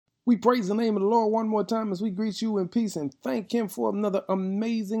We praise the name of the Lord one more time as we greet you in peace and thank Him for another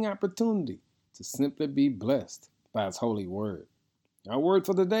amazing opportunity to simply be blessed by His holy word. Our word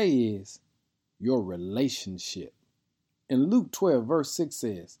for the day is your relationship. In Luke 12, verse 6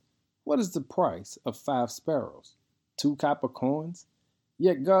 says, "What is the price of 5 sparrows? 2 copper coins?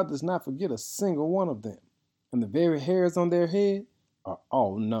 Yet God does not forget a single one of them, and the very hairs on their head are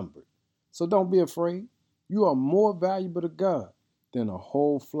all numbered." So don't be afraid. You are more valuable to God than a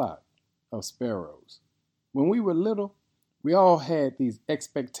whole flock of sparrows. When we were little, we all had these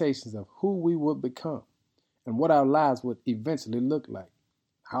expectations of who we would become and what our lives would eventually look like,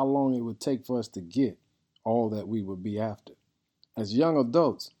 how long it would take for us to get all that we would be after. As young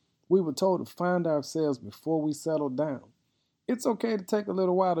adults, we were told to find ourselves before we settled down. It's okay to take a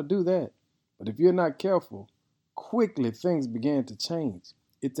little while to do that, but if you're not careful, quickly things begin to change.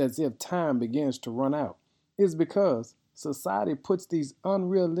 It's as if time begins to run out. It's because society puts these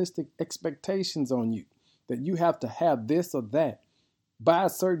unrealistic expectations on you that you have to have this or that by a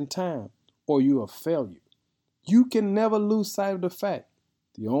certain time or you're a failure. You can never lose sight of the fact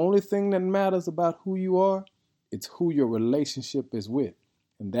the only thing that matters about who you are, it's who your relationship is with,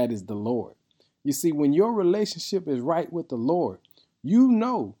 and that is the Lord. You see, when your relationship is right with the Lord, you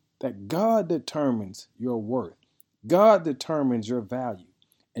know that God determines your worth. God determines your value.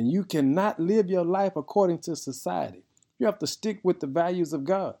 And you cannot live your life according to society. You have to stick with the values of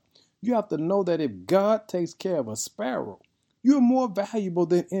God. You have to know that if God takes care of a sparrow, you're more valuable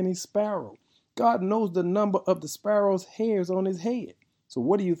than any sparrow. God knows the number of the sparrow's hairs on his head. So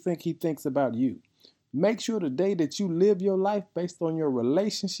what do you think He thinks about you? Make sure today that you live your life based on your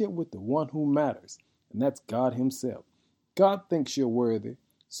relationship with the one who matters, and that's God Himself. God thinks you're worthy,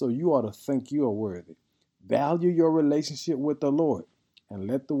 so you ought to think you are worthy. Value your relationship with the Lord, and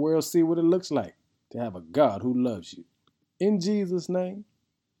let the world see what it looks like to have a God who loves you. In Jesus' name,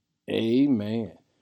 amen.